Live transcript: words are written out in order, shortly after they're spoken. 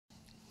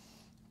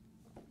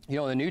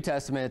in the New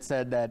Testament it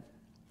said that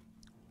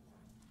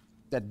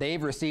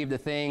they've received the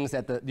things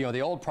that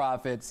the old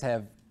prophets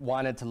have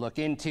wanted to look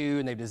into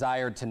and they've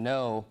desired to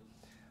know,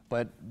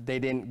 but they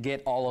didn't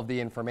get all of the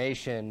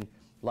information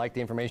like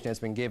the information that's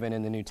been given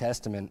in the New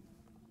Testament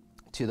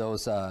to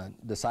those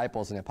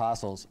disciples and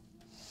apostles.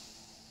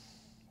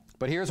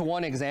 But here's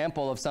one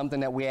example of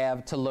something that we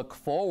have to look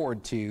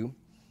forward to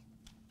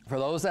for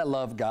those that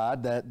love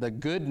God, that the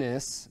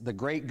goodness, the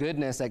great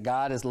goodness that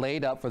God has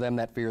laid up for them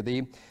that fear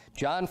thee.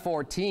 John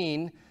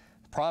 14,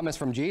 promise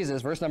from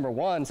Jesus, verse number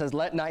 1 says,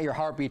 "Let not your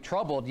heart be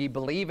troubled. Ye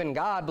believe in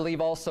God,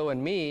 believe also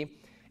in me.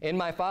 In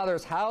my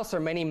Father's house are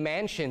many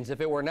mansions.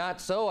 If it were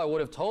not so, I would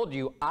have told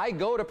you. I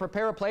go to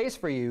prepare a place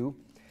for you.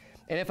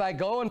 And if I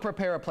go and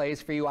prepare a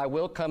place for you, I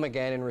will come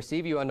again and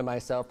receive you unto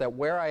myself, that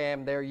where I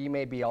am, there ye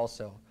may be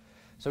also."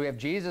 So we have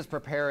Jesus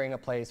preparing a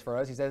place for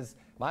us. He says,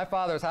 my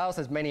Father's house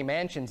has many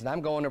mansions, and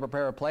I'm going to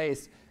prepare a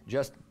place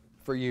just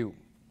for you.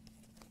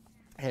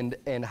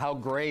 And how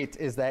great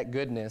is that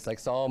goodness? Like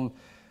Psalm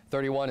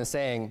 31 is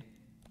saying,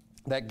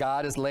 that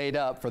God is laid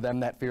up for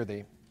them that fear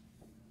thee.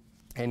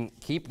 And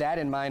keep that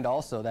in mind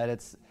also, that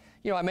it's,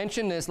 I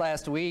mentioned this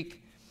last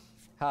week,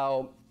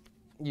 how,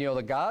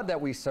 the God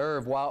that we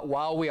serve,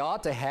 while we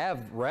ought to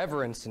have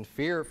reverence and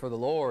fear for the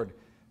Lord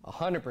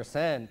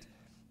 100%,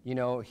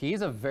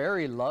 he's a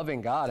very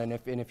loving God.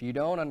 And if you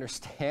don't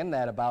understand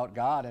that about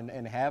God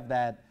and have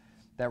that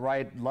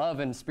right love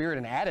and spirit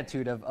and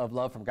attitude of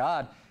love from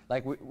God,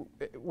 like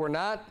we're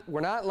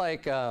not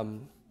like,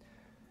 don't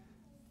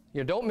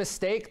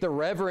mistake the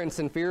reverence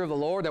and fear of the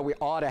Lord that we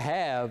ought to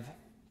have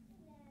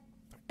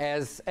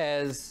as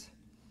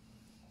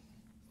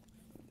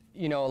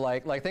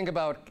like think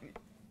about,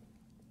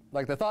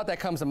 like the thought that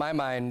comes to my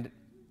mind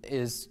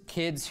is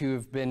kids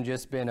who've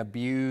just been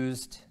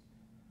abused,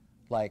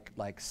 like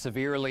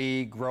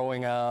severely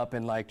growing up,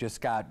 and like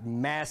just got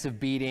massive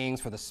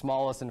beatings for the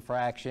smallest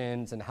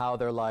infractions, and how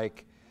they're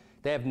like,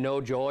 they have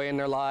no joy in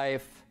their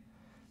life,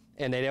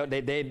 and they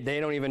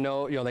don't even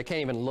know, they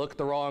can't even look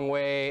the wrong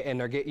way, and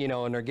they're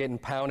getting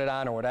pounded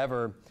on or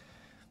whatever.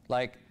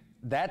 Like,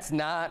 that's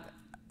not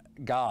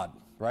God,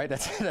 right?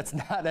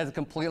 That's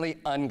completely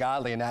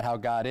ungodly and not how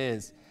God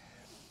is.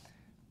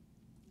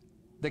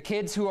 The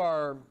kids who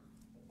are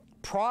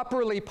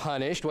properly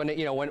punished when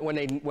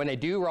they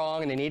do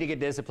wrong and they need to get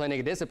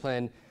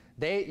disciplined,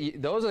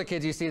 those are the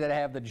kids you see that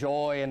have the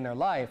joy in their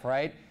life,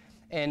 right?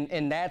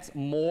 And that's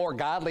more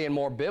godly and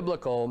more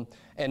biblical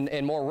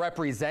and more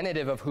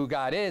representative of who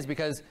God is,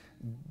 because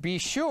be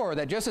sure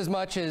that just as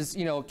much as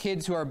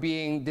kids who are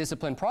being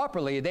disciplined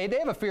properly, they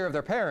have a fear of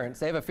their parents.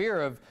 They have a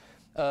fear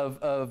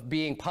of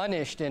being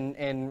punished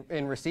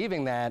and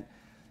receiving that.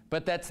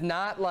 But that's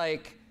not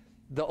like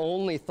the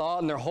only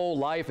thought in their whole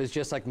life is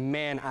just like,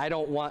 man, I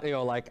don't want,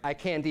 like I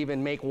can't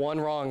even make one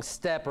wrong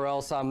step or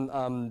else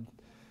I'm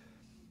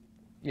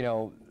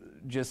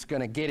just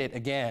going to get it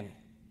again.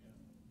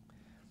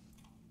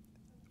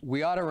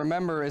 We ought to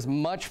remember as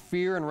much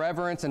fear and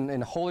reverence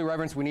and holy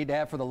reverence we need to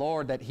have for the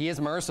Lord, that he is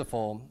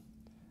merciful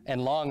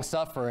and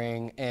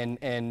long-suffering,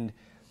 and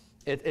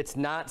it's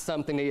not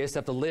something that you just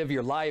have to live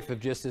your life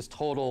of just this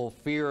total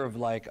fear of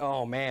like,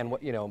 oh man,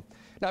 what,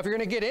 Now, if you're going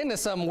to get into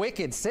some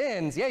wicked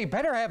sins, yeah, you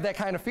better have that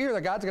kind of fear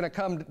that God's going to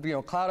come,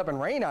 cloud up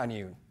and rain on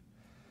you.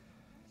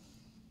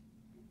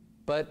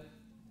 But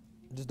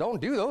just don't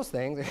do those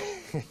things.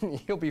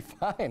 You'll be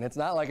fine. It's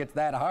not like it's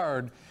that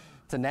hard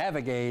to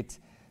navigate,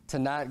 to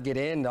not get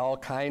into all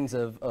kinds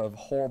of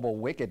horrible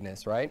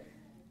wickedness, right?